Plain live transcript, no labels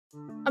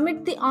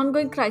Amid the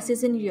ongoing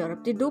crisis in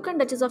Europe, the Duke and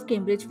Duchess of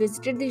Cambridge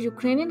visited the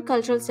Ukrainian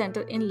Cultural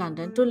Center in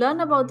London to learn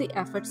about the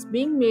efforts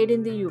being made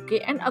in the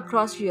UK and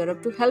across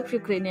Europe to help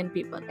Ukrainian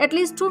people. At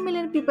least 2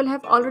 million people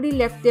have already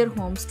left their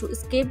homes to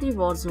escape the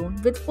war zone,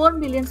 with 4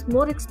 million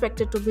more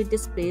expected to be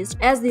displaced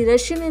as the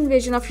Russian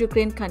invasion of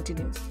Ukraine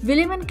continues.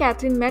 William and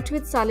Catherine met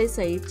with Saleh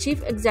Saeed,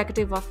 Chief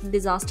Executive of the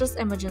Disasters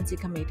Emergency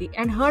Committee,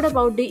 and heard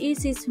about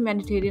DEC's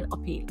humanitarian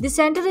appeal. The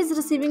center is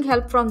receiving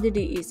help from the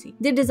DEC.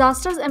 The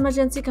Disasters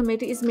Emergency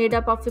Committee is made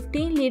up of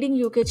 15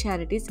 leading UK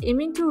charities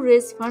aiming to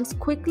raise funds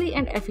quickly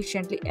and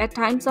efficiently at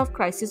times of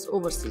crisis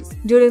overseas.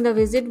 During the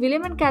visit,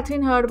 William and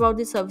Catherine heard about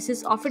the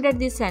services offered at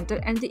the center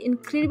and the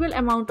incredible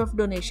amount of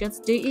donations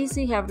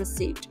DEC have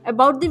received.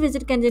 About the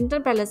visit,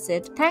 Kensington Palace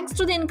said, "Thanks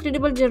to the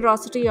incredible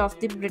generosity of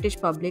the British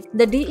public,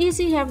 the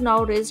DEC have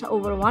now raised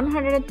over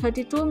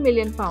 £132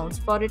 million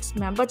for its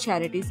member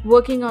charities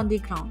working on the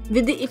ground.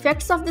 With the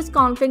effects of this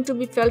conflict to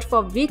be felt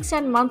for weeks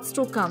and months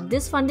to come,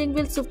 this funding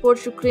will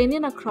support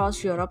Ukrainians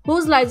across Europe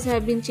whose lives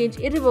have been changed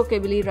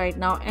irrevocably right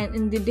now and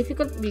in the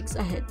difficult weeks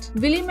ahead."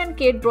 William and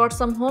Kate brought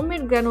some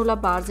homemade granola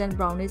bars and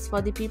brownies for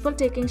the people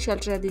taking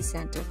shelter at the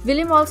center.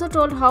 William also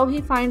told how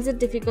he finds it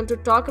difficult to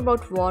talk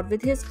about war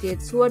with his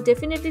kids, who are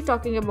definitely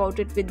talking about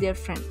it with their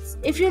friends.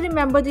 If you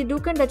remember, the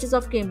Duke and Duchess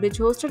of Cambridge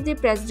hosted the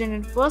President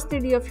and First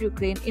Lady of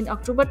Ukraine in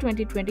October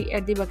 2020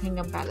 at the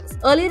Buckingham Palace.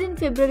 Earlier in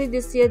February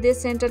this year, they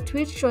sent a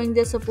tweet showing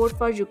their support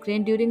for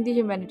Ukraine during the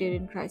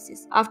humanitarian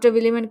crisis. After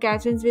William and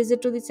Catherine's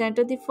visit to the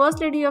center, the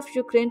First Lady of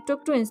Ukraine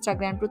took to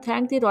Instagram to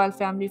thank the royal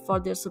family for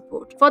their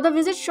support. For the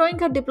visit showing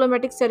her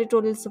diplomatic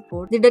territorial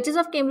support, the Duchess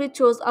of Cambridge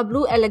chose a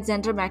blue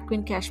Alexander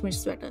McQueen cashmere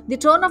sweater. The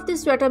tone of the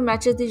sweater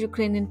matches the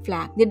Ukrainian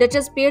flag. The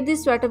Duchess paired the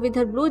sweater with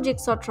her blue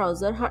jigsaw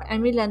trouser, her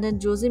Emmy London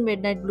Josie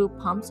Midnight blue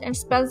pumps, and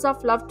spells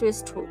of love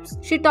twist hoops.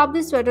 She topped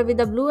the sweater with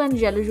a blue and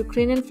yellow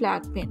Ukrainian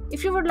flag pin.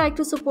 If you would like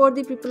to support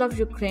the people of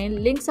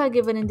Ukraine, links are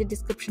given in the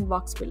description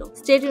box below.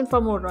 Stay tuned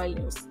for more royal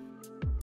news.